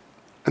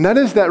 And that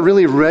is that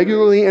really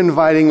regularly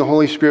inviting the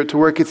Holy Spirit to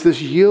work. It's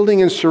this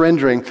yielding and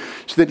surrendering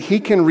so that He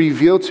can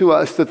reveal to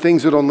us the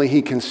things that only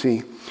He can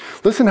see.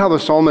 Listen how the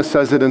psalmist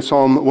says it in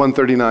Psalm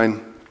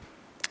 139.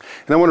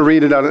 And I want to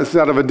read it out. This is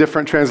out of a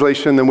different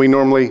translation than we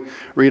normally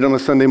read on a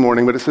Sunday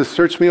morning. But it says,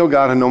 "Search me, O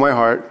God, and know my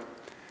heart.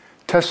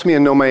 Test me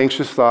and know my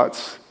anxious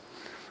thoughts."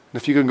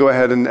 And if you could go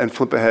ahead and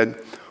flip ahead.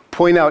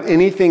 "Point out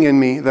anything in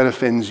me that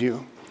offends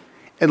you,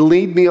 and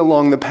lead me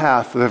along the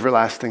path of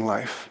everlasting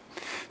life."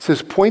 It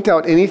says, point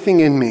out anything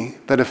in me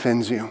that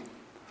offends you.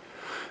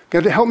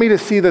 God, help me to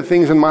see the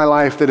things in my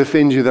life that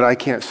offend you that I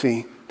can't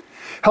see.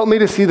 Help me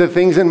to see the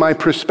things in my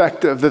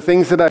perspective, the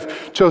things that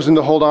I've chosen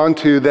to hold on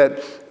to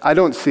that I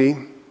don't see,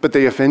 but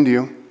they offend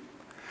you.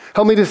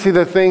 Help me to see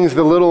the things,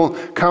 the little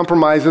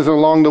compromises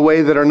along the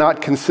way that are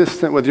not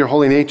consistent with your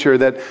holy nature,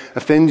 that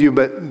offend you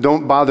but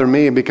don't bother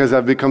me because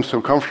I've become so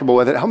comfortable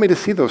with it. Help me to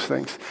see those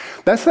things.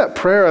 That's that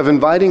prayer of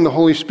inviting the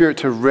Holy Spirit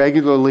to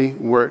regularly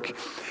work.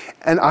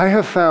 And I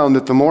have found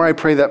that the more I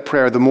pray that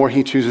prayer, the more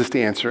He chooses to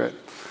answer it.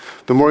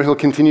 The more He'll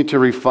continue to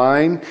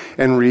refine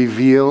and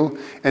reveal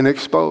and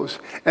expose.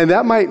 And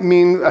that might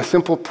mean a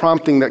simple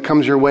prompting that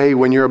comes your way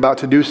when you're about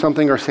to do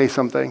something or say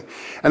something.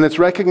 And it's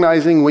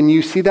recognizing when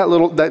you see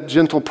that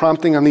gentle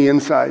prompting on the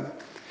inside,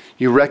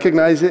 you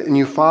recognize it and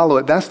you follow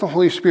it. That's the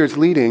Holy Spirit's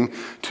leading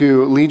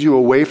to lead you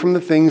away from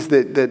the things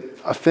that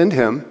offend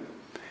Him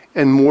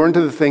and more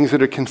into the things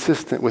that are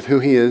consistent with who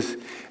He is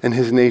and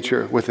His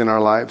nature within our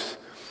lives.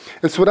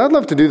 And so what I'd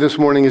love to do this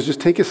morning is just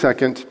take a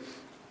second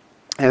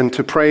and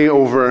to pray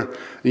over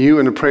you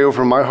and to pray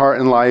over my heart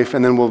and life,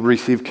 and then we'll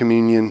receive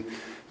communion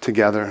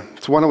together.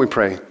 So why don't we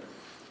pray?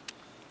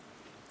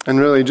 And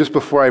really, just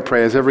before I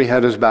pray, as every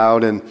head is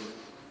bowed and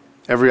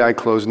every eye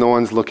closed, no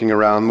one's looking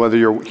around, whether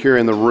you're here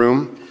in the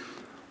room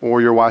or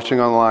you're watching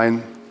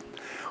online,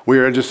 we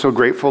are just so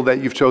grateful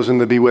that you've chosen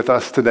to be with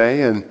us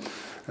today. And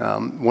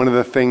one of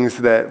the things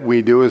that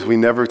we do is we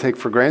never take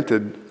for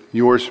granted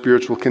your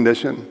spiritual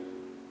condition.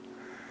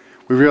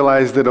 We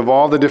realize that of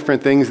all the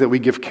different things that we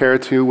give care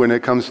to when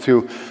it comes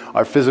to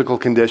our physical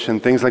condition,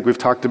 things like we've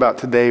talked about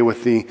today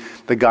with the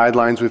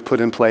guidelines we've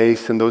put in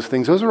place and those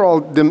things are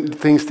all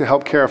things to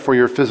help care for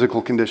your physical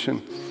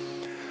condition.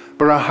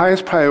 But our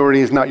highest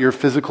priority is not your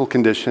physical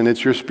condition,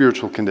 it's your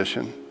spiritual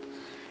condition.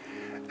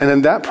 And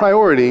in that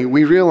priority,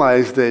 we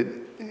realize that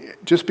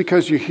just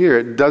because you're here,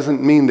 it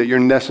doesn't mean that you're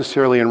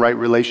necessarily in right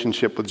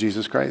relationship with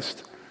Jesus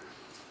Christ.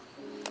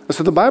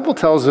 So the Bible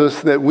tells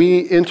us that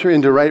we enter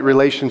into right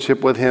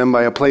relationship with Him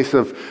by a place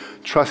of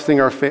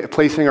placing our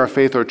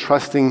faith or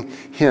trusting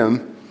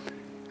Him.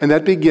 And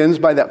that begins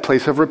by that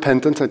place of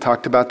repentance. I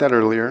talked about that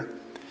earlier.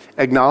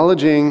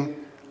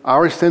 Acknowledging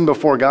our sin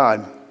before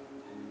God.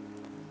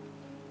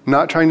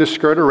 Not trying to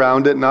skirt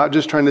around it, not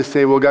just trying to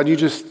say, well, God, you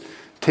just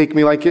take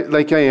me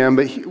like I am,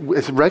 but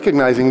it's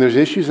recognizing there's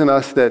issues in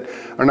us that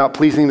are not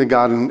pleasing to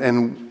God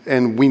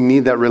and we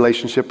need that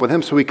relationship with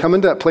Him. So we come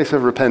into that place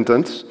of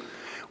repentance.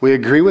 We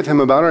agree with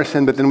Him about our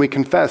sin, but then we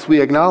confess.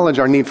 We acknowledge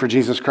our need for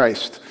Jesus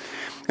Christ.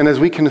 And as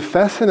we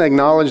confess and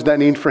acknowledge that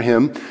need for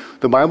Him,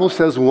 the Bible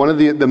says one of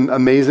the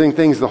amazing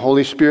things the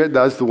Holy Spirit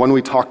does, the one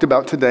we talked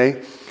about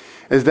today,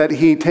 is that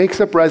he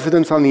takes up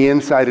residence on the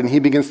inside and he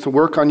begins to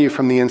work on you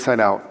from the inside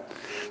out.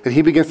 That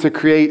he begins to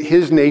create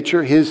his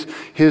nature, his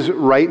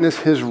rightness,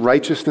 his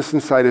righteousness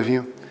inside of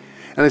you.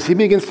 And as he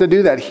begins to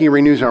do that, he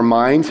renews our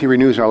minds, he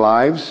renews our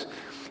lives,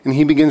 and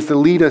he begins to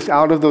lead us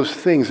out of those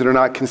things that are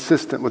not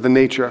consistent with the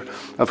nature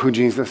of who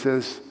Jesus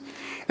is.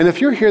 And if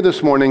you're here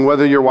this morning,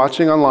 whether you're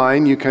watching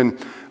online, you can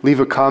leave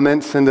a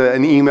comment, send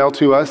an email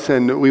to us,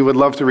 and we would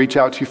love to reach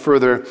out to you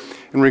further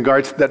in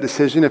regards to that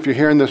decision. If you're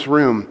here in this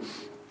room,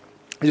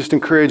 I just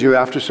encourage you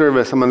after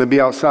service, I'm going to be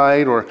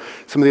outside, or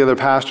some of the other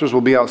pastors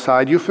will be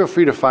outside. You feel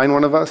free to find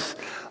one of us.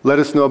 Let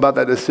us know about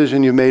that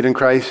decision you made in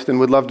Christ, and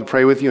we'd love to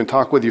pray with you and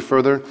talk with you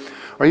further.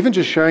 Or even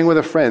just sharing with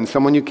a friend,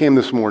 someone you came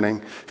with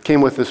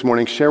this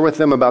morning, share with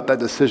them about that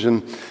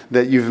decision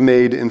that you've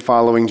made in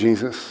following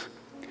Jesus.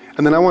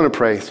 And then I want to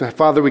pray. So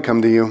Father, we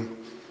come to you.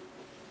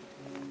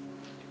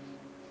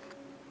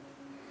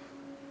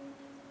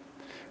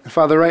 And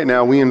Father, right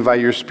now, we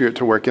invite your Spirit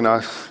to work in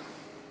us.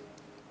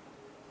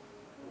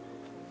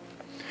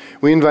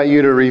 We invite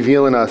you to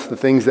reveal in us the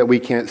things that we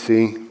can't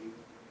see.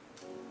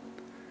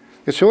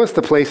 Show us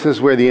the places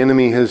where the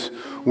enemy has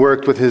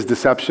worked with his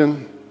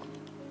deception,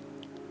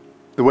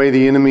 the way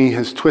the enemy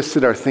has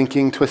twisted our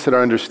thinking, twisted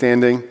our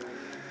understanding,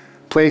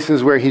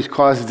 places where he's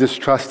caused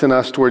distrust in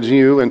us towards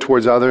you and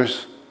towards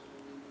others.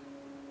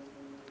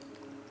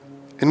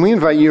 And we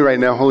invite you right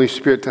now, Holy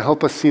Spirit, to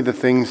help us see the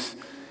things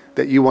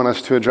that you want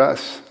us to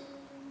address.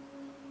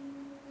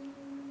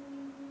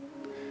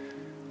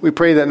 We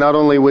pray that not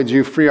only would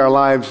you free our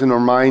lives and our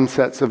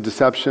mindsets of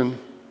deception,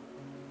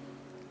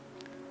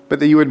 but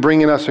that you would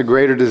bring in us a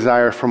greater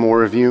desire for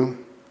more of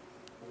you,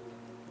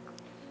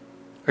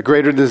 a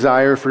greater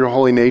desire for your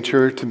holy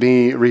nature to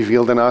be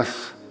revealed in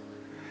us,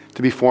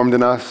 to be formed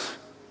in us.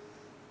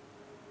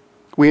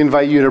 We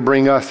invite you to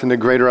bring us into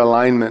greater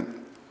alignment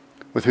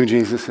with who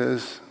Jesus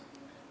is.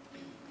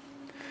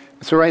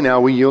 So right now,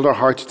 we yield our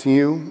hearts to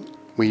you.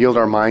 We yield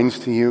our minds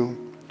to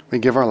you. We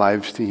give our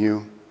lives to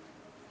you.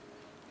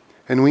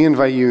 And we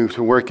invite you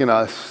to work in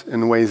us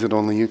in ways that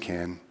only you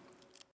can.